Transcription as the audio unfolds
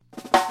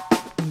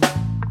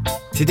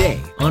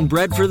Today on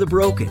Bread for the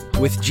Broken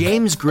with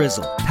James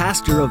Grizzle,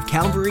 pastor of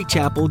Calvary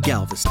Chapel,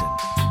 Galveston.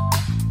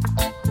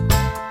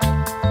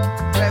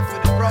 Bread for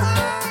the broken.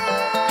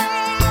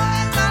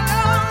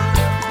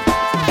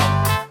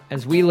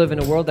 As we live in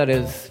a world that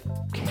is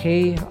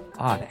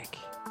chaotic,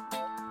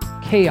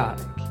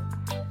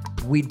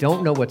 we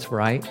don't know what's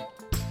right,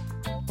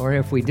 or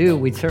if we do,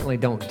 we certainly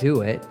don't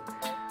do it.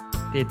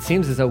 It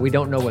seems as though we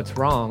don't know what's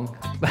wrong,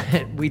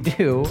 but we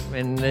do,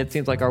 and it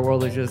seems like our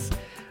world is just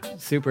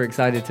super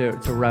excited to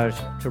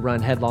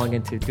run headlong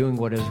into doing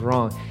what is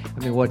wrong. I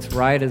mean, what's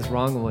right is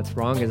wrong, and what's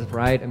wrong is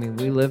right. I mean,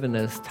 we live in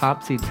this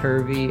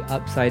topsy-turvy,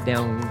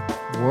 upside-down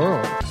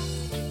world,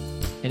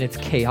 and it's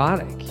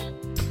chaotic.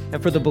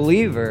 And for the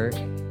believer,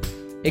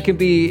 it can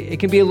be a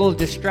little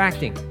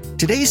distracting.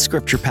 Today's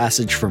scripture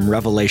passage from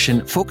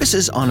Revelation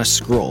focuses on a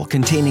scroll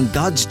containing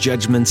God's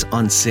judgments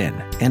on sin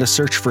and a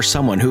search for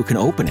someone who can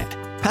open it.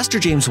 Pastor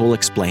James will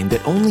explain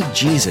that only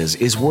Jesus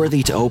is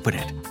worthy to open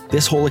it.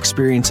 This whole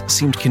experience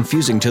seemed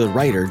confusing to the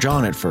writer,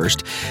 John, at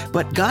first,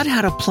 but God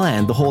had a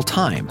plan the whole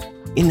time.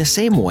 In the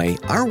same way,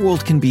 our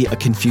world can be a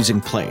confusing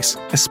place,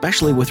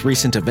 especially with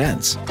recent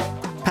events.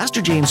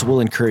 Pastor James will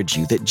encourage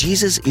you that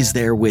Jesus is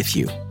there with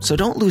you, so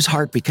don't lose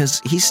heart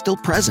because he's still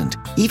present,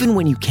 even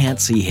when you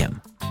can't see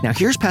him. Now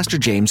here's Pastor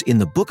James in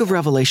the book of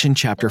Revelation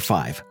chapter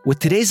 5 with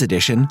today's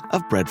edition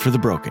of Bread for the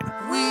Broken.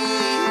 We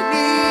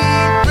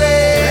need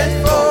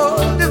bread for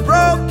the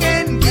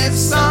broken. Give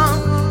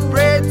some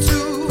bread to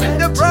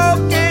the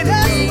broken.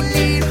 We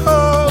need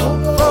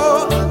hope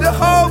for the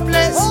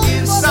hopeless.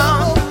 Give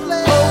some hope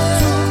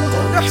to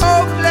the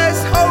hopeless.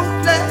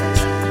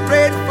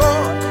 Bread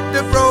for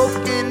the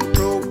broken.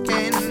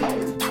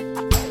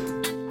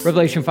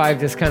 Revelation 5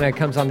 just kind of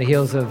comes on the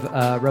heels of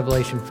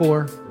Revelation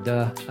 4,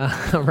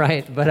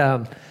 right?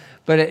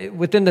 But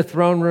within the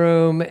throne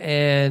room,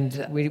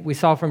 and we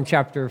saw from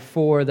chapter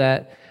 4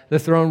 that the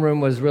throne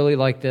room was really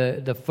like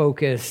the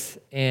focus,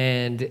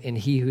 and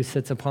he who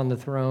sits upon the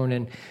throne,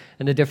 and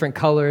the different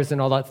colors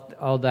and all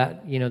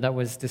that that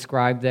was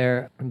described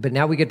there. But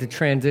now we get to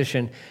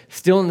transition,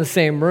 still in the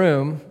same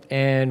room,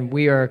 and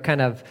we are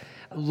kind of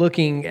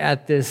looking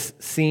at this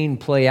scene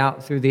play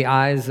out through the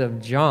eyes of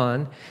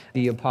John,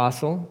 the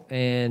apostle,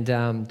 and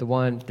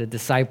the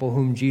disciple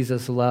whom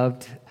Jesus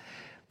loved.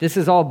 This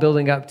is all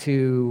building up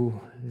to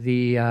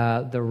the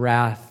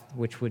wrath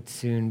which would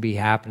soon be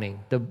happening,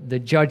 the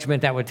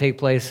judgment that would take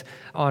place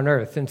on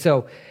earth. And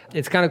so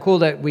it's kind of cool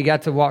that we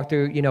got to walk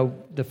through,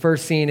 the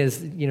first scene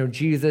is,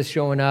 Jesus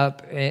showing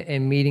up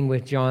and meeting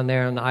with John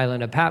there on the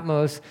island of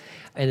Patmos,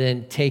 and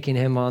then taking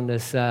him on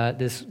this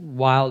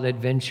wild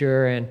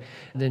adventure. And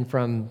then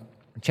from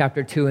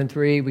chapter 2 and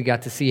 3, we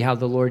got to see how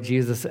the Lord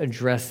Jesus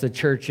addressed the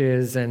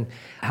churches and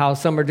how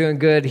some are doing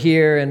good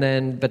here,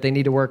 but they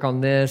need to work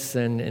on this,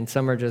 and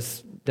some are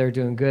they're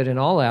doing good in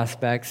all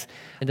aspects.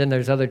 And then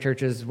there's other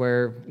churches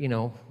where,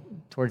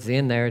 towards the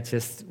end there, it's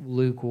just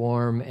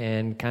lukewarm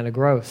and kind of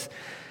gross.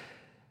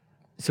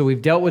 So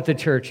we've dealt with the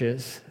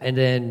churches,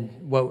 and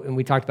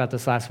we talked about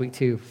this last week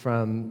too,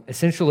 from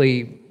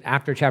essentially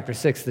after chapter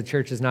 6, the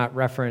church is not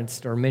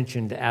referenced or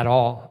mentioned at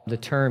all, the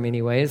term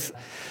anyways.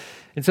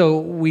 And so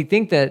we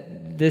think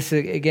that this,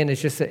 again,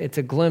 it's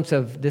a glimpse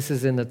of this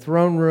is in the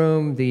throne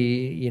room,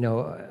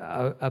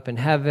 up in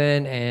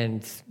heaven,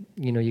 and,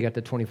 you got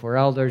the 24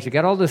 elders, you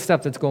got all this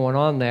stuff that's going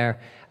on there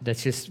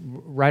that's just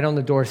right on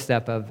the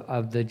doorstep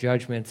of the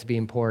judgments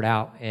being poured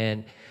out.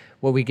 And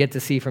what we get to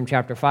see from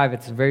chapter 5,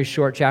 it's a very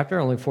short chapter,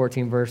 only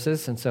 14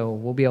 verses, and so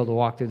we'll be able to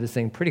walk through this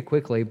thing pretty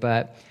quickly,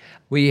 but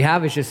what you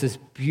have is just this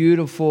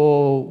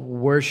beautiful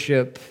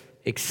worship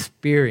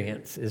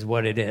experience is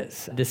what it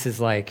is. This is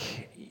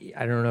like,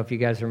 I don't know if you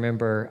guys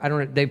remember,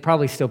 they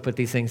probably still put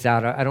these things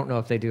out, I don't know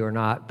if they do or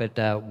not, but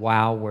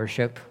WOW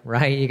worship,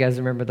 right? You guys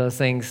remember those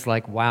things?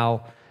 Like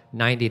WOW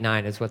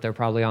 99 is what they're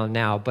probably on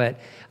now, but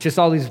just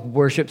all these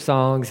worship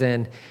songs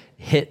and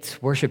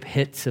worship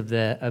hits of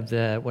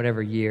the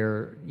whatever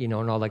year, and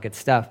all that good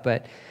stuff.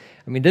 But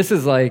I mean, this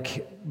is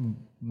like,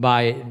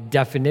 by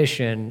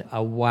definition,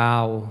 a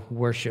wow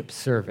worship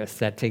service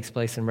that takes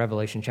place in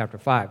Revelation chapter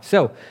 5.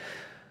 So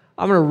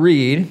I'm going to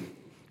read.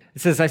 It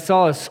says, I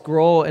saw a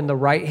scroll in the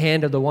right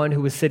hand of the one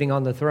who was sitting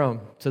on the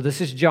throne. So this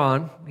is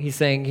John. He's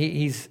saying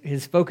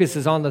his focus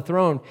is on the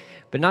throne,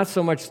 but not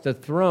so much the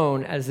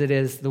throne as it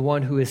is the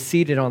one who is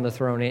seated on the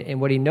throne.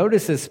 And what he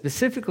notices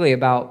specifically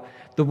about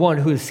the one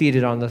who is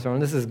seated on the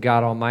throne, this is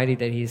God Almighty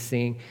that he's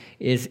seeing,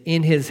 is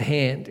in his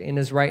hand, in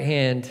his right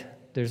hand,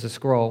 there's a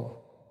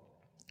scroll.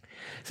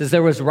 It says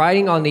there was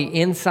writing on the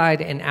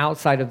inside and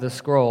outside of the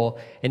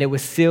scroll, and it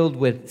was sealed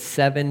with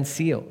 7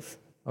 seals.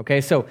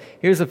 Okay, so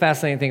here's the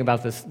fascinating thing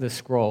about this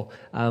scroll.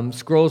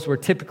 Scrolls were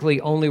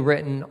typically only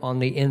written on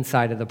the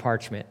inside of the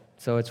parchment.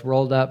 So it's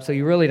rolled up, so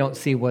you really don't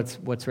see what's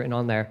written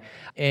on there.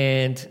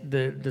 And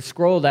the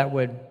scroll that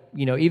would,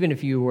 even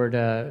if you were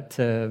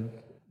to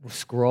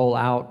scroll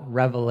out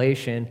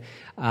Revelation,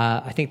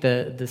 I think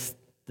the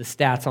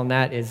stats on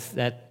that is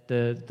that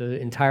the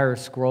entire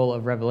scroll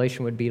of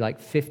Revelation would be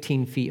like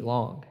 15 feet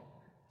long.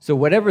 So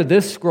whatever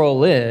this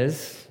scroll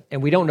is,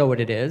 and we don't know what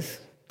it is,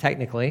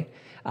 technically,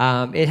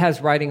 It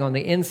has writing on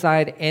the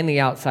inside and the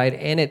outside,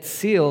 and it's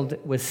sealed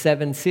with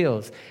 7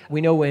 seals.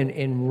 We know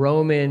in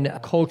Roman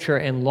culture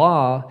and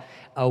law,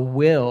 a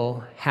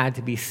will had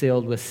to be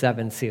sealed with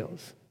 7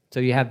 seals. So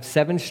you have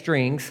 7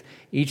 strings.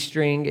 Each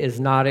string is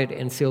knotted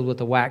and sealed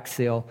with a wax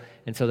seal.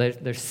 And so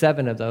there's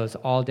 7 of those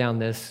all down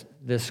this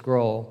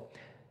scroll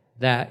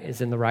that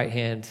is in the right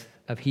hand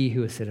of he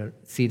who is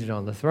seated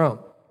on the throne.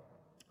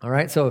 All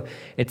right, so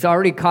it's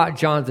already caught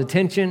John's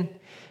attention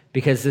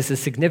because this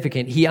is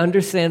significant. He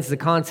understands the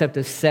concept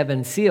of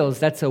 7 seals.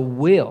 That's a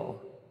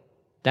will.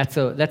 That's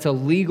a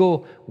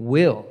legal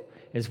will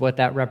is what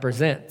that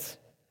represents.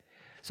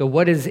 So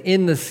what is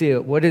in the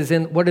seal? What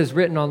is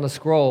written on the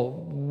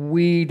scroll?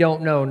 We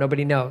don't know.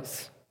 Nobody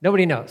knows.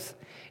 Nobody knows.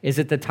 Is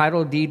it the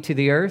title deed to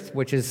the earth,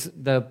 which is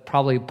the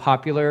probably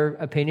popular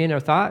opinion or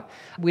thought?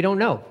 We don't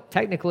know.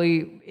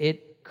 Technically,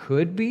 it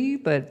could be,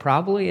 but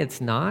probably it's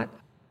not.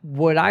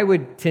 What I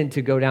would tend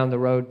to go down the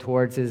road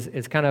towards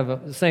is kind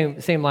of the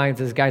same lines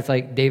as guys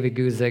like David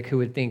Guzik, who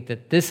would think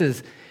that this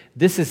is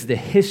the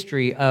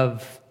history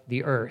of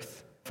the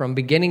earth. From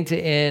beginning to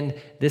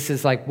end, this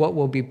is like what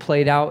will be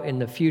played out in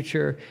the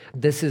future.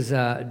 This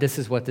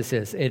is what this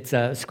is. It's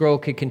a scroll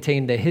could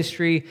contain the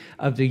history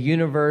of the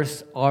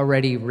universe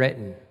already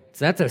written.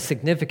 So that's a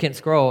significant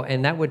scroll,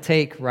 and that would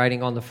take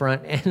writing on the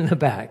front and the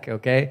back,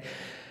 okay?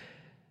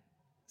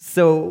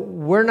 So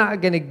we're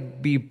not going to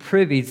be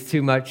privy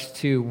too much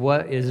to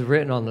what is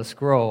written on the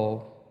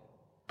scroll,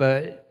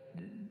 but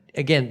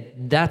again,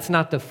 that's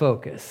not the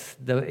focus.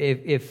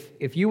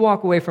 If you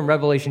walk away from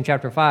Revelation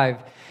chapter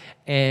 5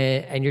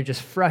 and you're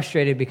just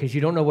frustrated because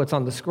you don't know what's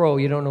on the scroll,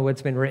 you don't know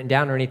what's been written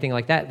down or anything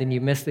like that, then you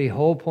miss the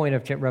whole point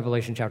of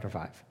Revelation chapter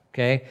 5,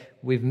 okay?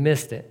 We've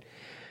missed it.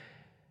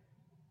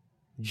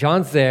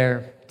 John's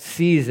there,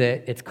 sees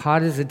it, it's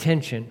caught his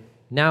attention.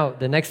 Now,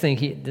 the next thing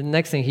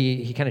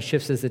he kind of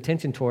shifts his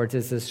attention towards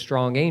is this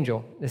strong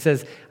angel. It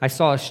says, I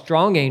saw a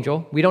strong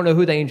angel. We don't know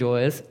who the angel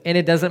is, and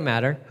it doesn't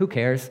matter. Who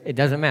cares? It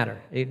doesn't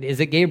matter. Is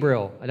it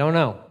Gabriel? I don't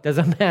know.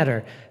 Doesn't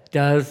matter.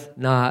 Does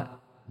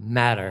not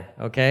matter,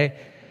 okay?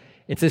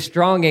 It's a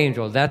strong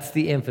angel. That's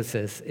the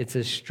emphasis. It's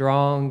a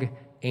strong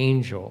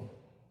angel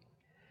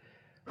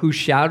who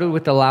shouted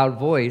with a loud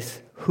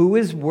voice, who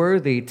is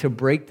worthy to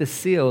break the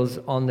seals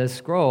on this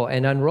scroll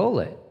and unroll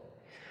it?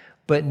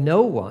 But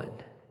no one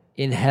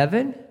in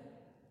heaven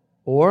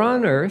or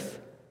on earth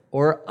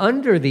or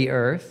under the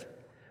earth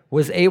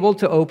was able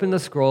to open the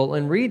scroll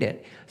and read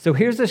it. So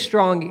here's a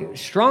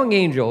strong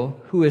angel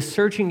who is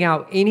searching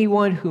out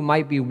anyone who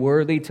might be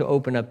worthy to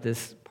open up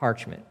this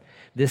parchment,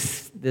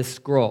 this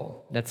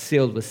scroll that's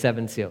sealed with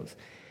 7 seals.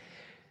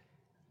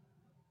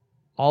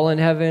 All in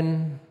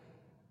heaven,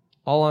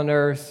 all on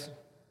earth,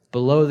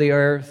 below the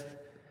earth,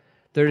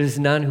 there is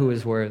none who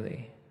is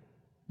worthy.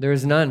 There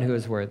is none who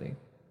is worthy.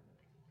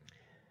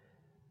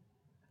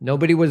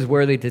 Nobody was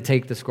worthy to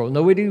take the scroll.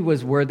 Nobody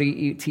was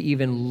worthy to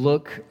even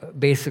look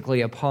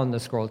basically upon the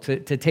scroll, to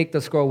take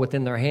the scroll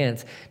within their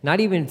hands. Not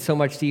even so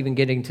much to even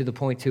getting to the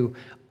point to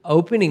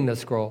opening the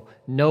scroll.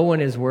 No one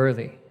is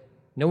worthy.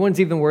 No one's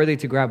even worthy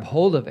to grab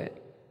hold of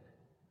it.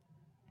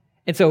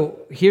 And so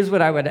here's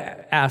what I would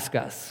ask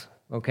us,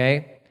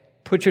 okay?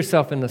 Put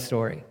yourself in the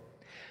story.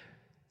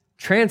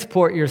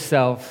 Transport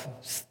yourself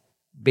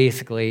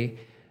basically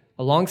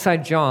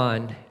alongside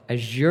John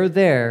as you're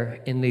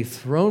there in the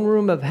throne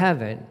room of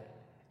heaven,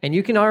 and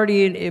you can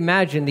already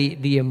imagine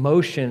the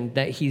emotion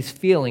that he's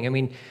feeling. I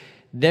mean,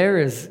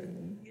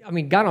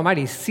 God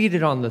Almighty is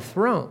seated on the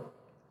throne,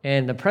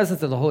 and the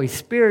presence of the Holy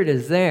Spirit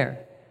is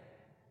there.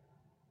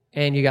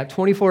 And you got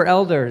 24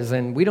 elders,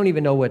 and we don't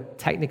even know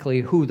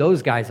who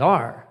those guys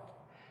are.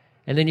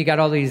 And then you got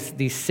all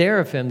these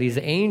seraphim, these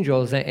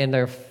angels, and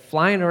they're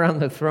flying around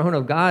the throne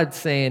of God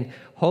saying,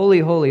 holy,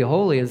 holy,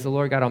 holy is the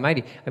Lord God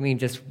Almighty. I mean,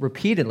 just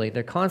repeatedly.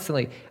 They're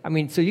constantly. I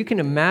mean, so you can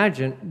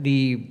imagine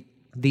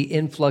the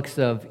influx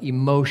of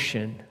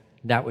emotion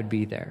that would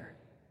be there.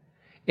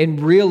 In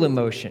real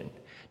emotion.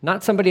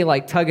 Not somebody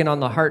like tugging on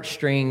the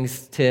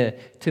heartstrings to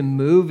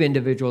move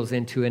individuals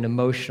into an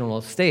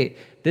emotional state.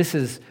 This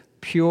is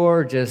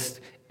pure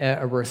just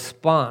a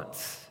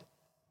response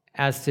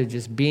as to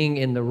just being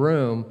in the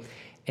room.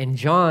 And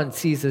John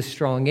sees this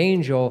strong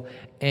angel,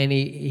 and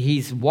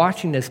he's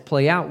watching this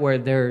play out where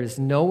there's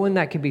no one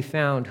that can be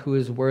found who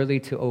is worthy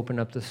to open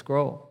up the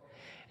scroll.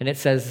 And it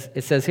says,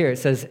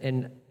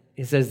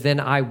 then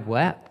I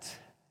wept.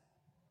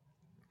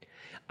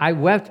 I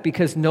wept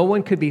because no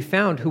one could be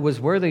found who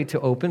was worthy to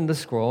open the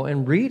scroll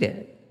and read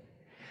it.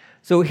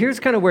 So here's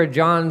kind of where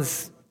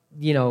John's,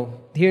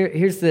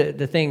 here's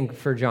the thing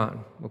for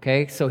John,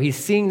 okay? So he's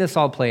seeing this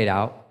all played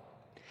out.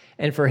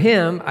 And for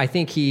him, I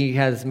think he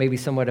has maybe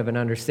somewhat of an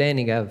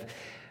understanding of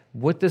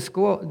what the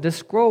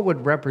scroll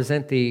would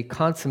represent the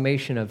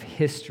consummation of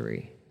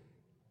history.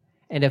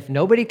 And if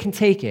nobody can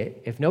take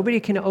it, if nobody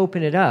can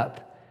open it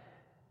up,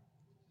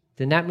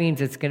 then that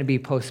means it's going to be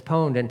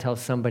postponed until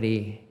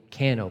somebody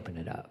can open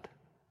it up.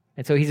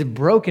 And so he's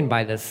broken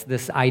by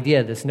this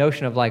idea, this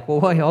notion of like, well,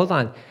 wait, hold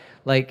on.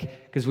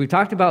 Like, because we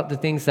talked about the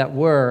things that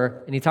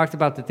were, and he talked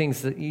about the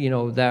things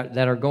that,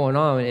 that are going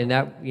on, and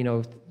that,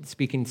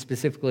 speaking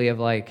specifically of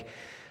like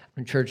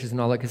churches and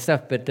all that good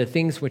stuff, but the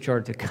things which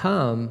are to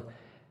come,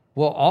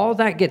 well, all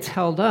that gets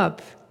held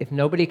up if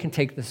nobody can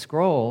take the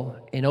scroll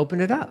and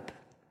open it up.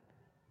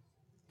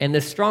 And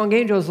the strong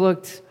angels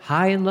looked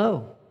high and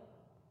low.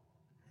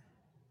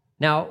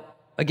 Now,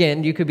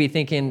 again, you could be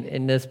thinking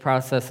in this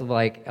process of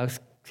like,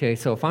 okay,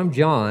 so if I'm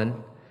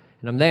John,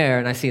 and I'm there,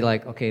 and I see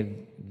like, okay,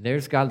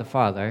 there's God the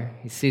Father.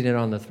 He's seated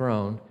on the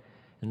throne.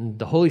 And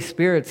the Holy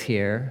Spirit's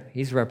here.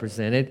 He's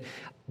represented.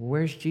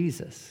 Where's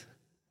Jesus?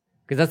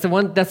 Because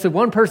that's the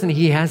one person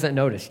he hasn't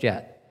noticed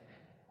yet.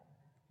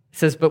 It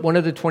says, but one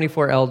of the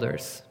 24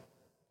 elders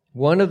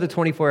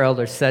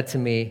said to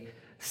me,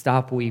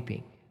 stop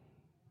weeping.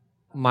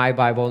 My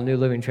Bible, New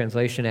Living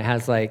Translation, it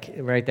has like,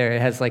 right there,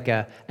 it has like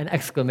an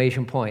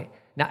exclamation point.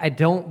 Now, I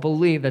don't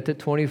believe that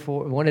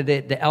one of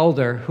the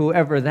elder,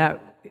 whoever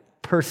that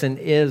person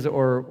is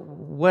or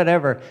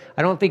whatever,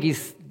 I don't think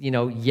he's,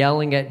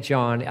 yelling at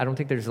John. I don't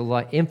think there's a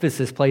lot of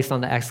emphasis placed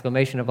on the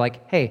exclamation of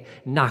like, hey,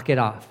 knock it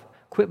off.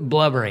 Quit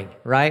blubbering,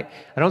 right?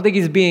 I don't think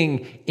he's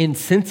being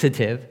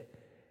insensitive,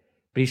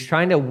 but he's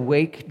trying to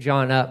wake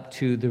John up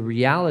to the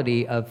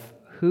reality of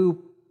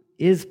who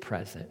is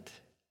present.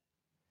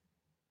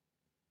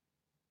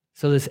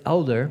 So this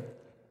elder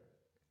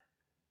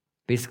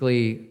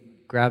basically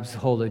grabs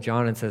hold of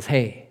John and says,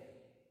 hey,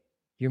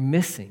 you're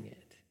missing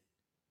it.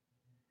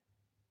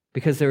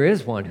 Because there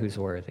is one who's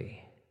worthy.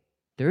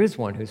 There is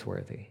one who's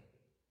worthy.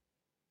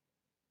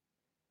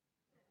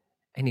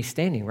 And he's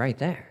standing right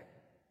there.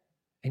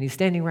 And he's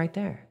standing right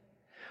there.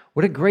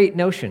 What a great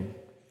notion.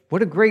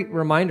 What a great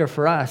reminder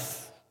for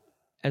us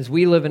as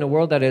we live in a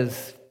world that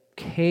is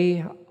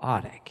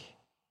chaotic.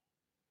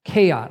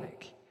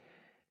 Chaotic.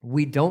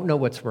 We don't know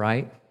what's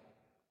right.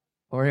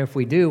 Or if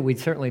we do, we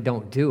certainly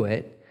don't do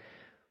it.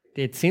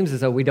 It seems as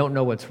though we don't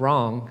know what's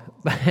wrong,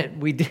 but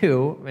we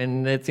do.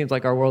 And it seems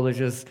like our world is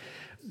just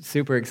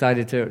super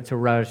excited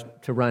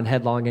to run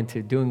headlong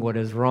into doing what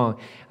is wrong.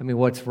 I mean,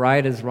 what's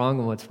right is wrong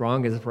and what's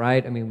wrong is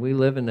right. I mean, we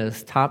live in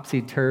this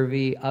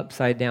topsy-turvy,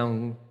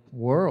 upside-down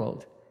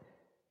world,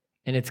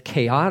 and it's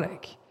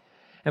chaotic.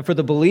 And for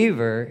the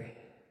believer,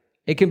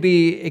 it can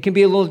be a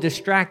little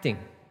distracting.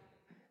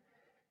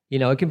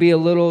 It can be a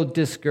little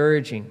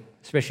discouraging,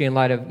 especially in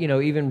light of,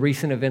 even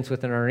recent events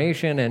within our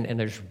nation, and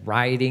there's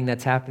rioting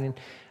that's happening.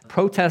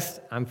 Protests,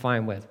 I'm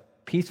fine with.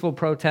 Peaceful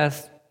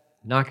protests,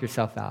 knock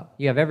yourself out.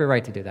 You have every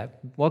right to do that.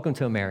 Welcome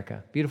to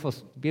America. Beautiful,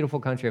 beautiful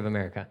country of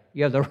America.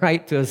 You have the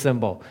right to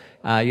assemble.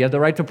 You have the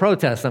right to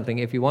protest something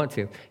if you want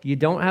to. You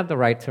don't have the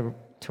right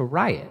to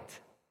riot.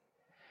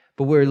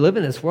 But we live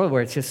in this world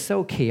where it's just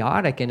so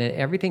chaotic and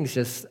everything's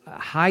just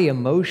high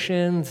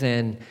emotions,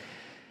 and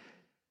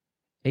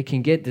it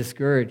can get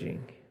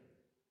discouraging.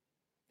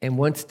 And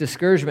once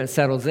discouragement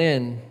settles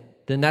in,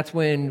 then that's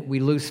when we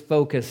lose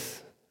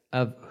focus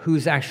of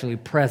who's actually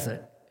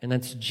present, and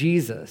that's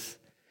Jesus.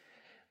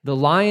 The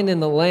lion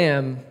and the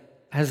lamb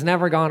has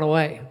never gone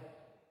away.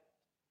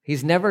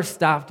 He's never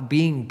stopped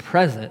being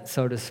present,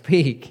 so to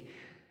speak.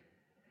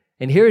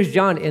 And here's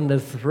John in the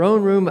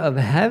throne room of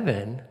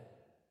heaven,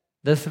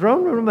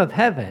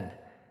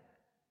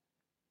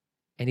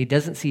 and he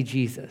doesn't see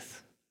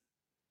Jesus.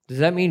 Does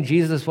that mean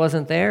Jesus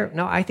wasn't there?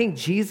 No, I think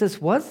Jesus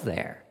was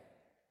there.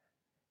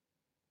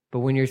 But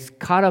when you're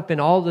caught up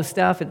in all the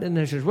stuff, and then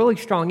there's this really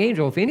strong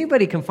angel, if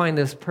anybody can find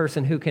this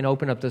person who can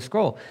open up the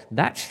scroll,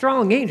 that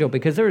strong angel,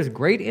 because there is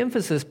great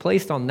emphasis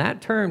placed on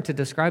that term to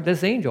describe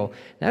this angel,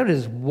 that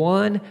is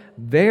one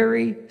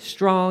very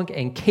strong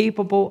and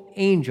capable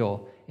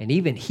angel, and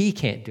even he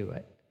can't do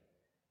it.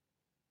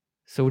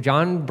 So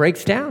John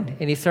breaks down,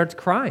 and he starts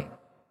crying.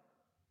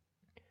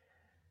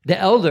 The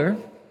elder,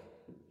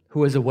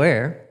 who is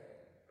aware,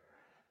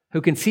 who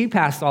can see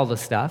past all the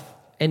stuff,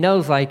 and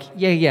knows like,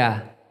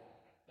 yeah,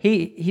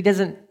 He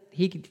doesn't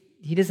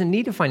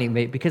need to find a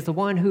mate because the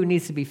one who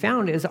needs to be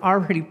found is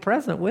already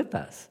present with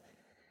us.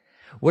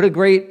 What a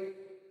great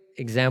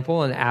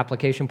example and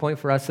application point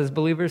for us as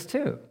believers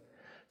too.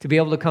 To be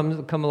able to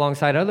come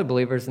alongside other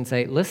believers and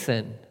say,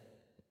 listen,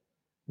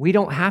 we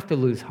don't have to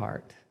lose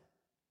heart.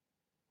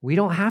 We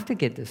don't have to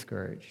get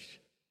discouraged.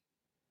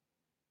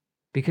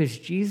 Because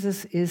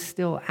Jesus is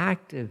still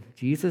active.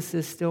 Jesus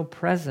is still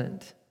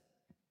present.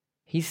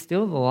 He's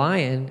still the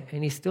lion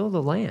and he's still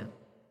the lamb.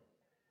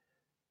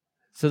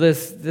 So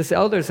this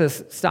elder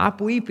says,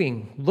 stop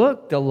weeping.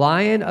 Look, the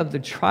Lion of the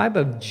tribe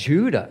of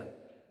Judah.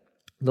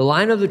 The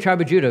Lion of the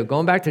tribe of Judah.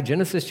 Going back to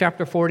Genesis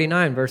chapter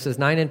 49, verses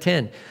 9 and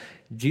 10.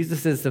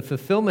 Jesus is the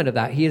fulfillment of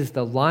that. He is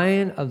the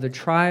Lion of the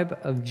tribe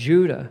of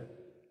Judah.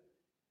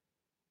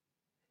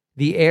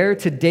 The heir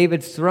to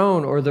David's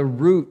throne, or the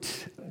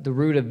root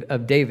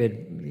of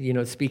David,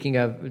 speaking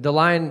of the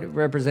lion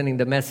representing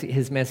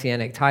his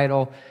messianic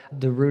title,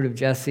 the root of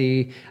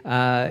Jesse,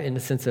 in the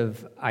sense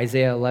of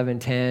Isaiah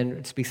 11:10,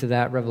 it speaks of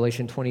that.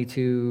 Revelation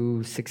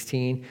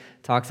 22:16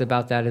 talks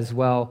about that as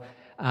well.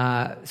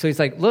 So he's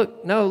like,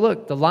 look,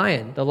 the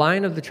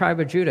lion of the tribe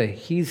of Judah,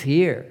 he's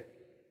here.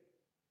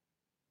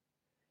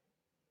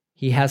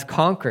 He has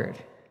conquered.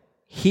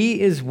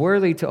 He is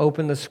worthy to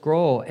open the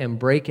scroll and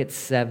break its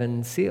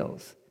 7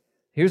 seals.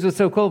 Here's what's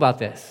so cool about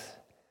this.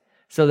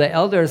 So the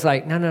elder is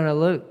like, no,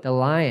 look, the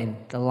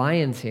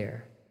lion's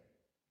here.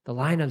 The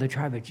Lion of the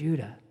tribe of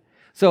Judah.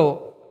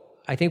 So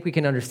I think we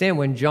can understand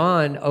when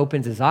John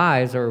opens his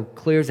eyes or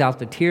clears out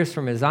the tears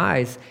from his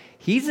eyes,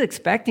 he's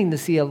expecting to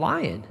see a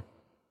lion.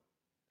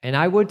 And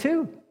I would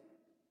too.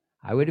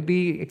 I would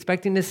be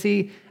expecting to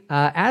see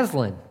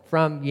Aslan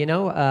from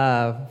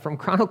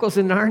Chronicles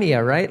of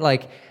Narnia, right?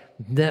 Like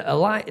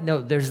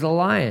there's the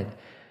lion. It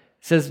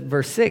says,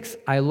 verse 6,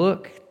 I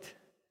looked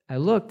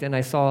and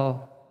I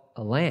saw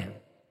a lamb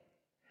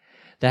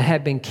that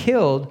had been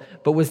killed,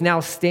 but was now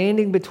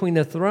standing between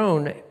the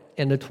throne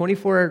and the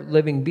 24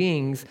 living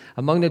beings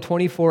among the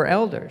 24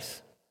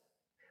 elders.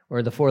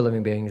 Or the 4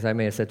 living beings. I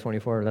may have said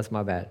 24. That's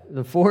my bad.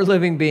 The 4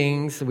 living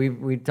beings,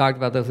 we talked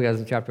about those guys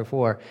in chapter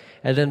 4.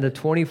 And then the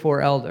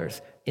 24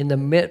 elders. In the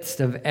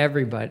midst of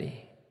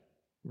everybody,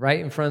 right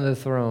in front of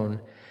the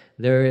throne,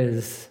 there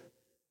is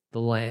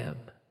the Lamb,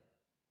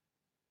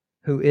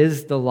 who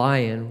is the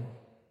Lion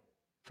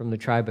from the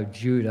tribe of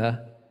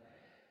Judah.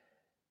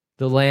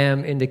 The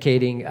Lamb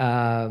indicating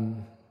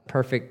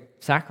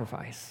perfect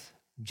sacrifice,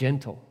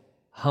 gentle,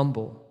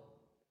 humble,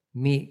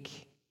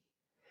 meek.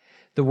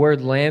 The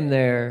word lamb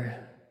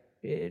there,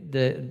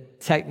 the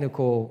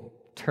technical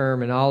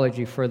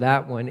terminology for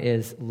that one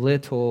is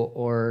little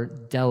or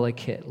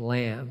delicate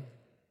lamb,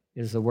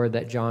 is the word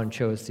that John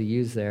chose to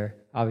use there,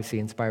 obviously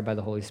inspired by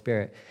the Holy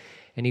Spirit.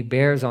 And he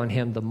bears on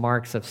him the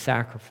marks of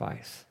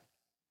sacrifice.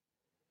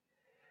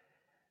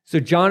 So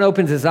John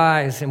opens his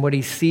eyes, and what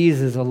he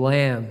sees is a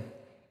lamb.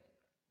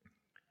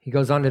 He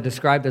goes on to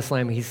describe this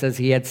lamb. He says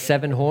he had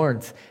 7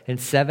 horns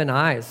and 7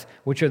 eyes,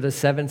 which are the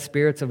 7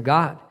 spirits of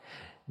God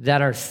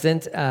that are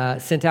sent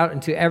out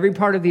into every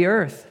part of the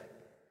earth.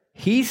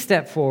 He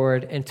stepped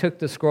forward and took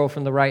the scroll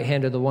from the right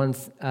hand of the one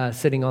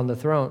sitting on the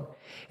throne.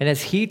 And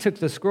as he took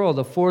the scroll,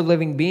 the 4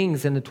 living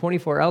beings and the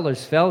 24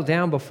 elders fell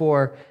down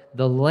before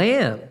the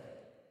Lamb.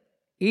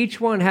 Each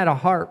one had a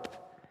harp,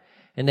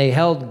 and they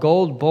held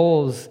gold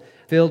bowls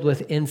filled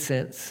with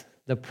incense,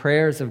 the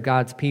prayers of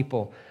God's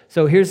people.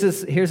 So here's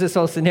this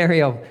whole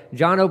scenario.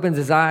 John opens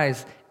his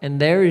eyes, and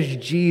there is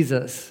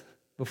Jesus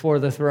before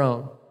the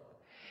throne.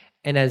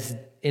 And it's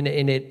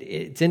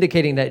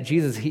indicating that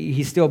Jesus,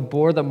 he still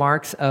bore the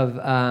marks of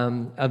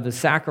the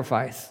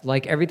sacrifice,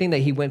 like everything that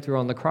he went through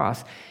on the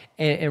cross.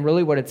 And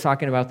really what it's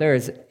talking about there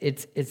is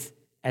it's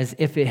as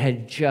if it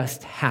had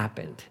just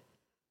happened.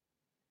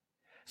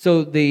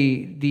 So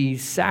the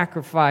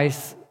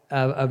sacrifice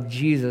of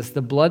Jesus,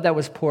 the blood that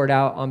was poured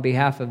out on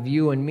behalf of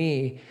you and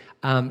me,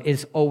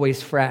 is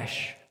always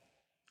fresh,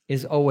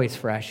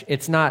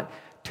 It's not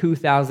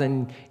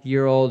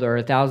 2,000-year-old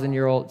or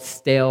 1,000-year-old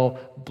stale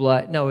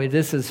blood. No,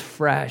 this is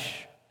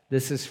fresh.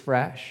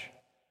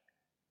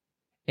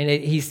 And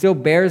he still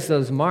bears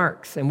those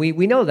marks. And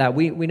we know that.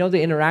 We know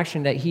the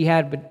interaction that he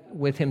had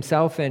with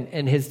himself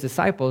and his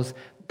disciples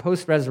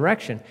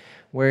post-resurrection,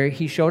 where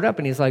he showed up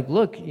and he's like,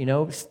 look,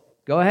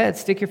 go ahead,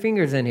 stick your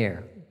fingers in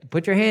here.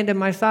 Put your hand in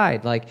my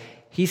side. Like,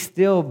 he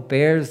still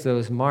bears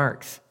those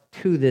marks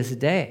to this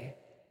day.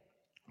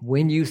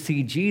 When you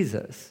see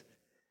Jesus,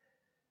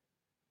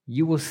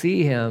 you will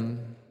see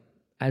him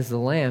as the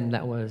lamb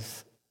that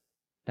was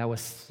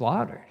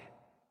slaughtered,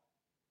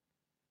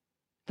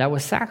 that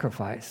was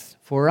sacrificed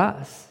for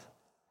us.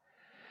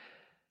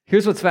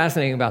 Here's what's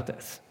fascinating about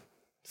this.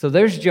 So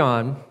there's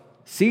John,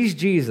 sees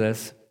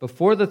Jesus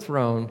before the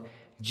throne.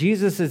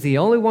 Jesus is the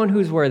only one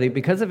who's worthy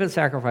because of his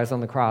sacrifice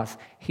on the cross.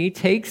 He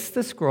takes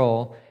the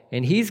scroll,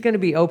 and he's going to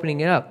be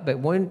opening it up. But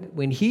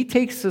when he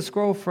takes the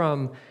scroll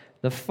from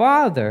the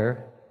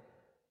Father,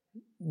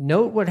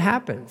 note what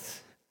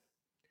happens.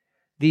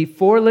 The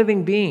 4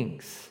 living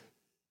beings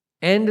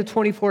and the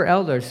 24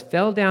 elders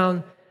fell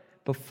down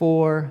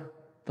before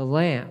the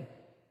Lamb.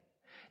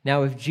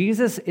 Now, if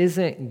Jesus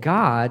isn't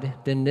God,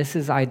 then this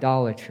is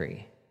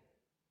idolatry.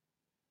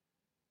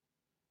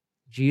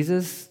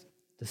 Jesus,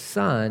 the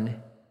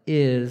Son,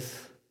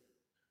 is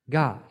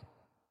God.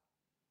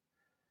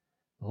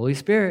 The Holy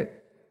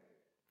Spirit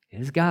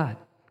is God.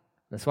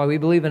 That's why we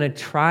believe in a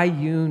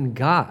triune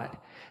God.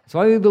 That's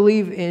why we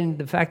believe in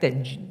the fact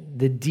that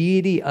the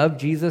deity of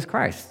Jesus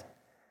Christ.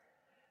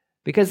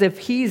 Because if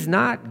he's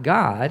not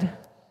God,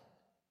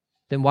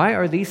 then why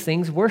are these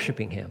things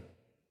worshiping him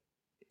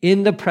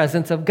in the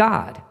presence of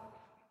God?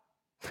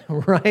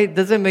 Right?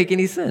 Doesn't make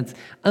any sense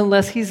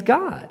unless he's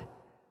God.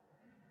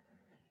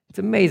 It's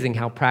amazing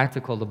how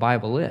practical the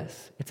Bible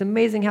is. It's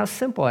amazing how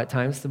simple at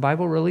times the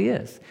Bible really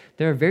is.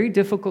 There are very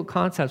difficult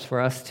concepts for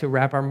us to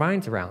wrap our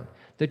minds around.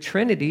 The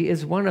Trinity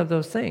is one of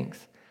those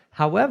things.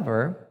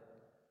 However,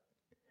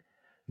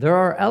 there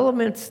are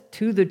elements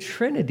to the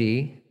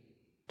Trinity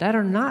that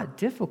are not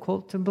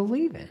difficult to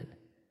believe in.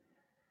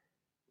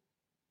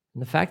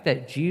 And the fact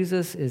that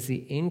Jesus is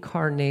the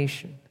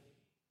incarnation,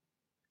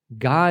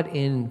 God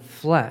in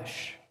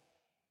flesh.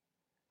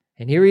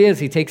 And here he is,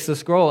 he takes the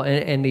scroll,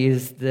 and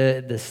these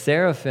the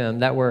seraphim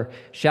that were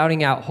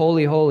shouting out,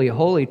 holy, holy,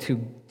 holy,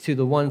 to to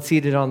the one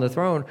seated on the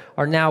throne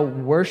are now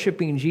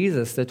worshiping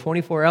Jesus. The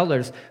 24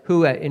 elders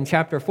who in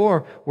chapter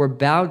 4 were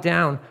bowed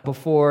down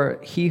before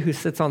he who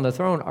sits on the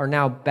throne are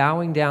now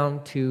bowing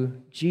down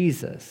to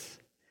Jesus.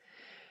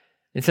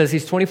 It says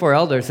these 24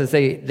 elders, as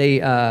they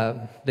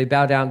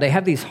bow down, they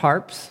have these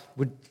harps.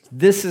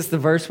 This is the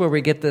verse where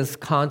we get this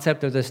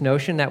concept or this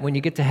notion that when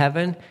you get to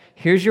heaven,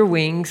 here's your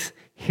wings,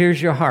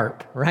 here's your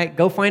harp, right?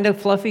 Go find a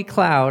fluffy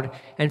cloud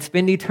and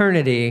spend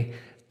eternity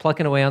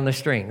plucking away on the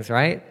strings,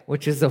 right?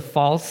 Which is a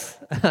false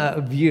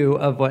view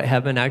of what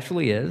heaven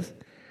actually is.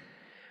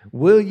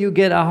 Will you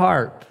get a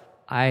harp?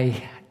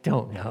 I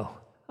don't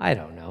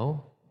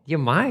know. You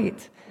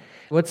might.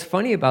 What's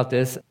funny about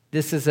this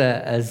is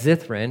a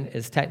zithron,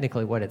 is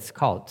technically what it's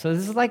called. So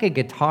this is like a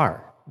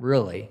guitar,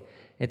 really.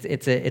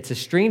 It's a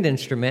stringed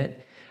instrument,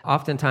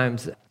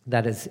 oftentimes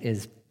that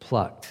is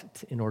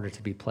plucked in order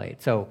to be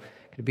played. So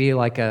it could be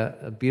like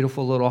a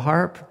beautiful little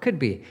harp. Could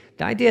be.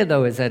 The idea,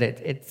 though, is that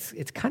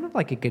it's kind of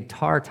like a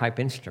guitar-type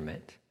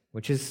instrument,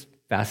 which is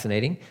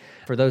fascinating.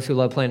 For those who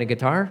love playing a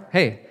guitar,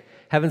 hey,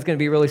 heaven's going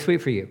to be really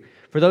sweet for you.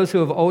 For those who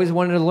have always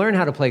wanted to learn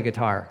how to play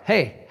guitar,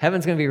 hey,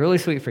 heaven's going to be really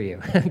sweet for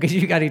you because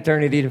you got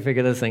eternity to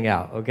figure this thing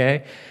out,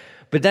 okay?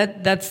 But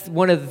that's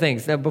one of the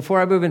things. Now, before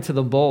I move into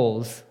the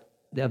bowls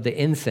of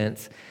the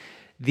incense,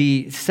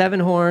 the 7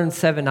 horns,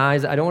 7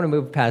 eyes, I don't want to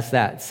move past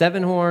that.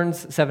 7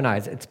 horns, 7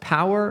 eyes. It's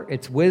power,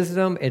 it's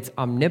wisdom, it's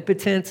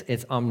omnipotence,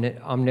 it's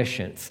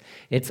omniscience.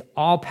 It's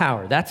all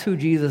power. That's who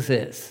Jesus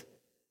is,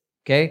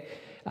 okay?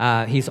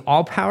 He's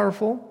all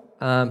powerful.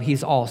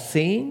 He's all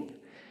seeing.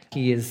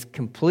 He is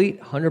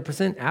complete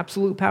 100%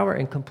 absolute power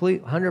and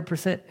complete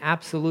 100%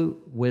 absolute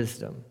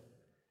wisdom.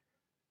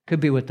 Could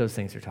be what those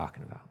things are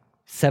talking about.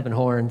 7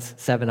 horns,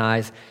 7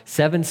 eyes,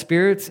 7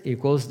 spirits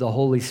equals the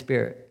Holy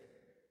Spirit,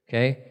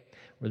 okay?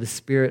 Or the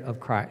Spirit of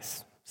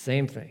Christ.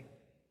 Same thing.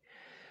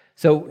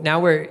 So now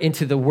we're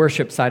into the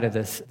worship side of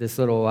this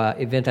little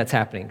event that's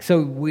happening.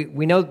 So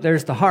we know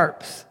there's the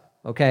harps,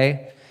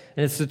 okay?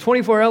 And it's the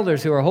 24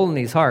 elders who are holding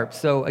these harps.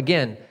 So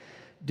again,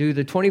 do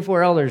the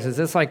 24 elders, is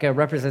this like a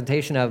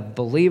representation of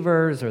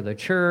believers or the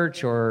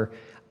church, or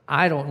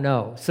I don't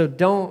know. So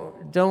don't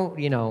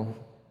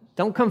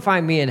come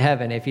find me in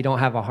heaven if you don't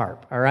have a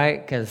harp, all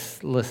right?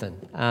 Because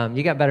listen,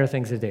 you got better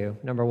things to do,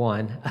 number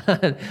one.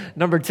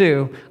 Number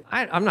two,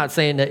 I'm not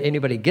saying that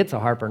anybody gets a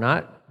harp or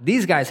not.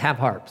 These guys have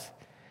harps.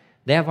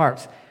 They have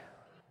harps.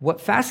 What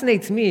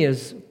fascinates me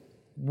is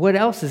what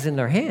else is in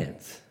their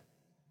hands.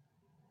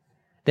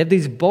 They have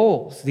these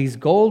bowls, these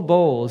gold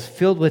bowls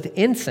filled with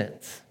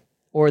incense,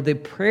 or the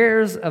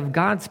prayers of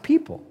God's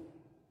people,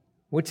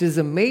 which is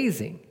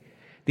amazing.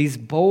 These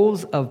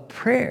bowls of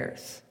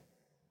prayers.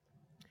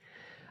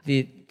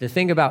 The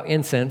thing about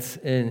incense,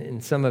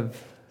 and some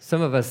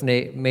of us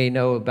may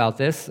know about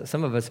this,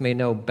 some of us may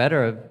know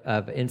better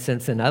of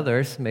incense than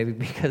others, maybe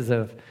because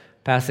of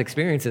past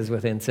experiences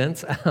with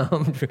incense,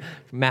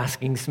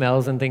 masking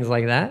smells and things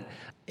like that.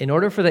 In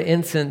order for the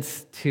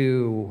incense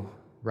to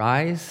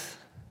rise,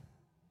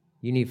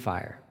 you need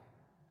fire.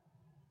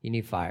 You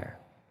need fire.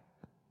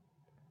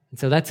 And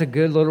so that's a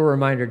good little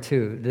reminder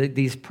too.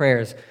 These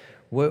prayers,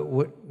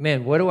 what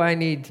do I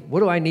need?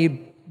 What do I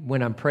need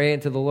when I'm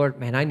praying to the Lord?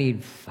 Man, I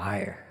need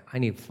fire. I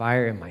need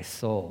fire in my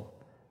soul.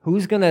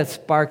 Who's gonna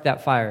spark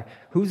that fire?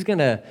 Who's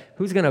gonna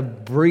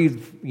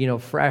breathe,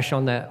 fresh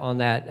on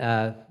that?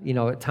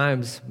 At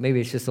times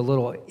maybe it's just a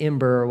little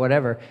ember or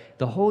whatever.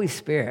 The Holy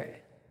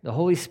Spirit. The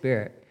Holy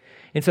Spirit.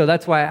 And so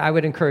that's why I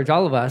would encourage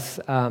all of us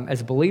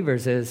as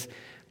believers is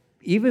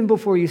even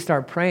before you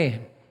start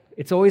praying.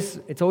 It's always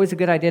a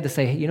good idea to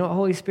say, you know what,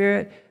 Holy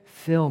Spirit,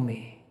 fill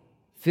me,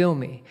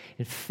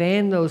 and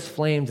fan those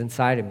flames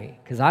inside of me,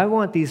 because I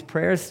want these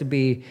prayers to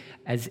be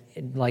as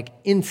like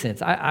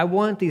incense. I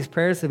want these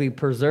prayers to be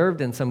preserved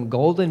in some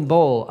golden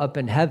bowl up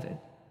in heaven.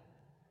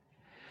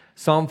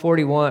 Psalm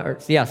 41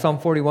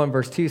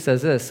 verse 2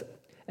 says this: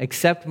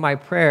 accept my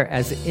prayer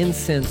as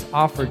incense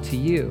offered to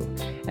you,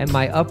 and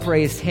my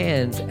upraised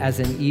hands as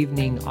an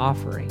evening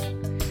offering.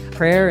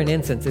 Prayer and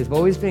incense have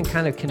always been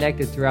kind of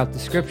connected throughout the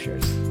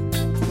scriptures.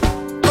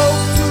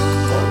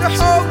 The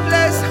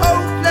hopeless,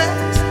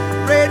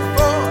 bread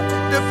for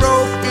the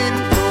broken.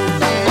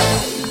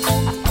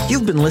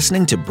 You've been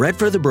listening to Bread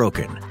for the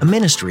Broken, a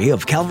ministry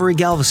of Calvary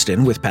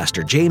Galveston with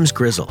Pastor James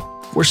Grizzle.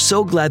 We're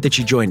so glad that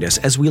you joined us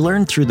as we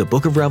learn through the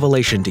book of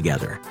Revelation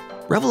together.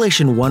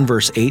 Revelation 1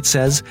 verse 8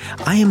 says,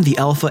 I am the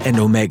Alpha and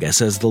Omega,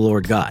 says the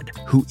Lord God,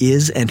 who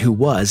is and who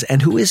was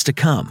and who is to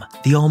come,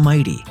 the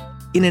Almighty.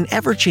 In an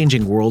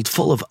ever-changing world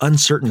full of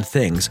uncertain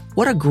things,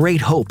 what a great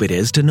hope it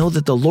is to know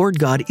that the Lord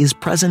God is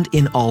present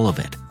in all of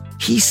it.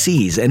 He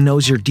sees and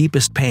knows your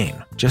deepest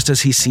pain, just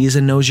as He sees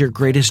and knows your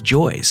greatest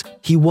joys.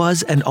 He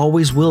was and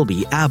always will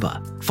be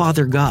Abba,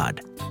 Father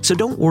God. So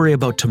don't worry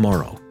about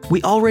tomorrow.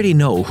 We already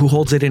know who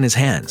holds it in His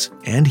hands,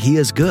 and He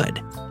is good.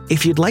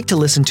 If you'd like to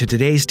listen to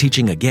today's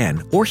teaching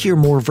again or hear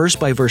more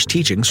verse-by-verse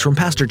teachings from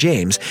Pastor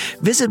James,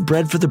 visit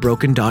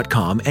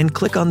breadforthebroken.com and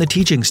click on the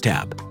Teachings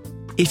tab.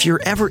 If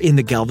you're ever in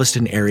the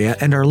Galveston area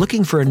and are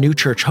looking for a new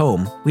church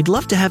home, we'd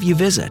love to have you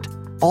visit.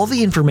 All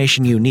the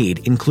information you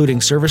need, including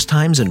service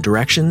times and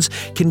directions,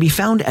 can be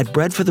found at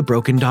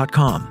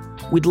breadforthebroken.com.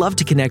 We'd love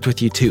to connect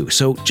with you too,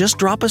 so just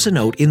drop us a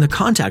note in the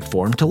contact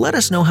form to let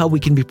us know how we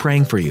can be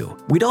praying for you.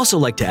 We'd also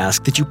like to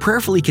ask that you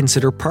prayerfully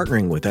consider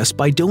partnering with us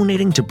by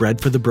donating to Bread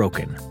for the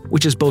Broken,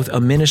 which is both a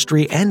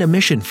ministry and a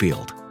mission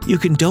field. You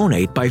can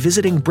donate by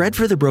visiting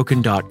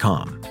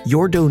breadforthebroken.com.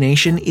 Your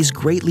donation is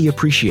greatly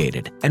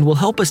appreciated and will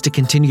help us to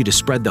continue to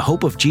spread the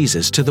hope of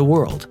Jesus to the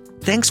world.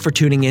 Thanks for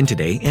tuning in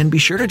today, and be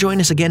sure to join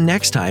us again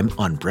next time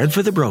on Bread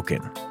for the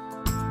Broken.